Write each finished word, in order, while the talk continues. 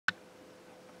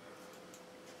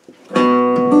She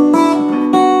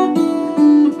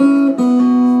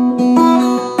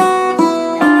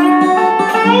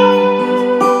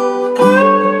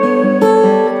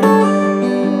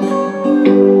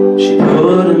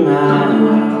put him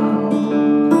out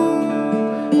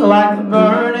like the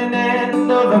burning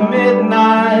end of a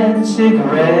midnight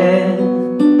cigarette.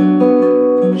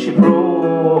 She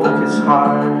broke his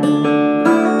heart.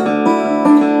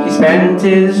 He spent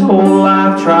his whole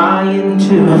life trying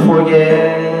to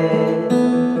forget.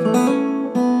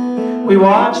 We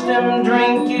watched him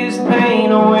drink his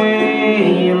pain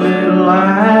away a little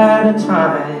at a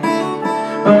time,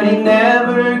 but he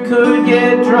never could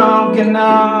get drunk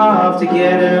enough to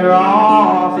get her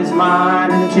off his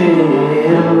mind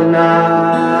until the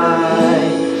night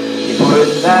he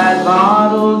put that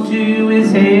bottle to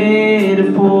his head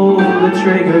and pulled the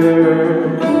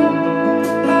trigger,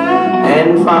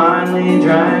 and finally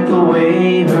drank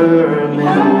away her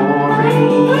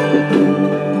memory.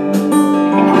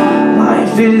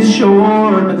 Life is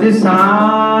short, but this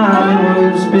time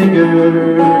it was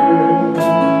bigger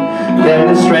than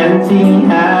the strength he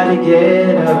had to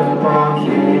get up off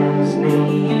his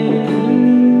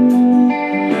knees.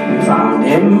 We found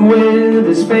him with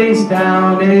his face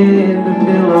down in the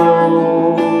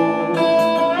pillow,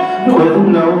 with a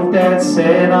note that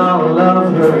said, "I'll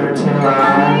love her till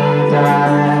I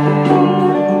die."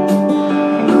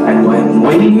 And when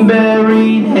we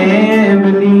buried him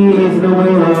beneath the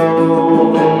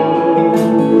willow,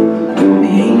 the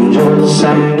angels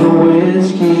sang a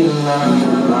whiskey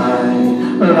lullaby.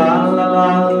 La la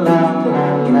la la la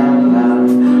la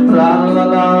la la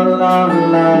la la la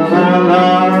la la.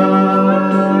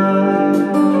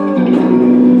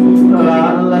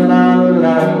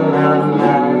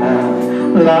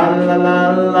 La la la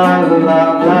la la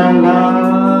la la.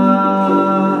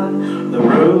 The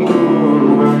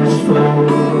rumors flew,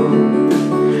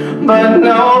 but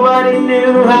nobody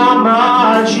knew how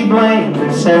much she blamed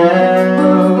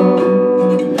herself.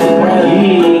 For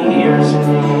years and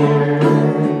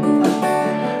years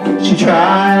she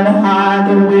tried to hide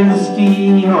the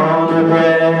whiskey on her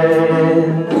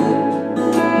breath.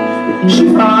 She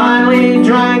finally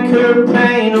drank her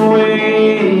pain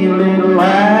away a little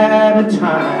at a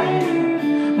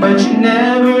time, but she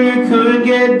never could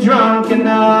get drunk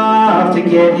enough to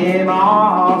get him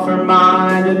off her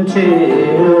mind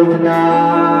until the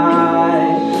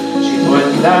night she put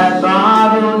that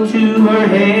bottle to her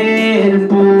head and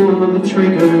pulled the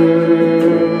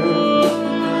trigger,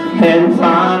 and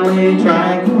finally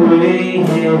drank away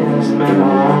his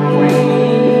memory.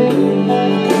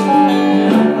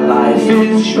 Life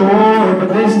is short, but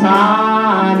this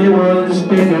time it was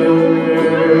bigger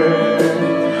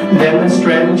than the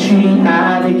strength she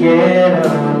had to get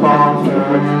up off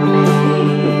her knees.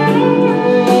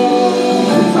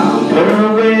 We found her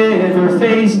with her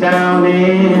face down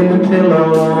in the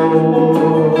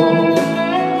pillow,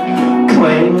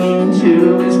 clinging to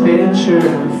his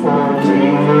picture for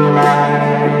daylight.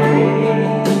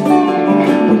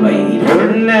 We laid her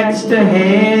next to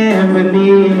him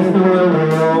beneath the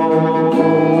willow,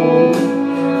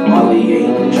 while the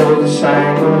angels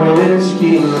sang a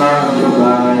whiskey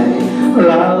lullaby.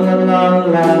 La la la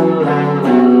la la la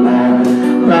la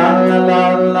la la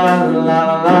la la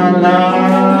la la.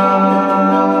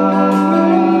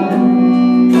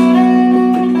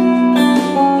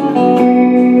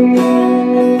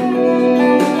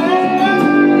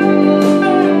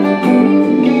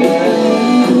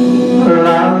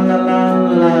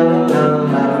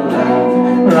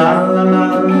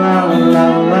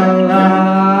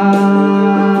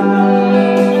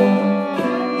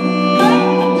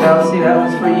 Chelsea, that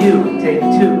was for you. Take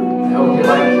two. I hope you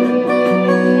liked it.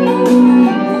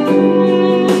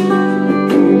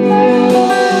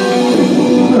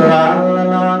 La la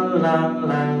la la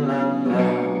la la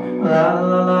la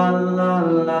la la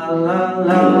la la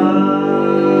la.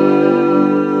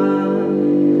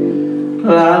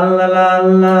 La la la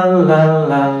la la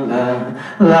la la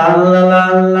la la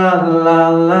la la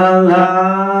la la.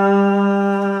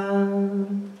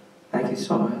 Thank you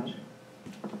so much.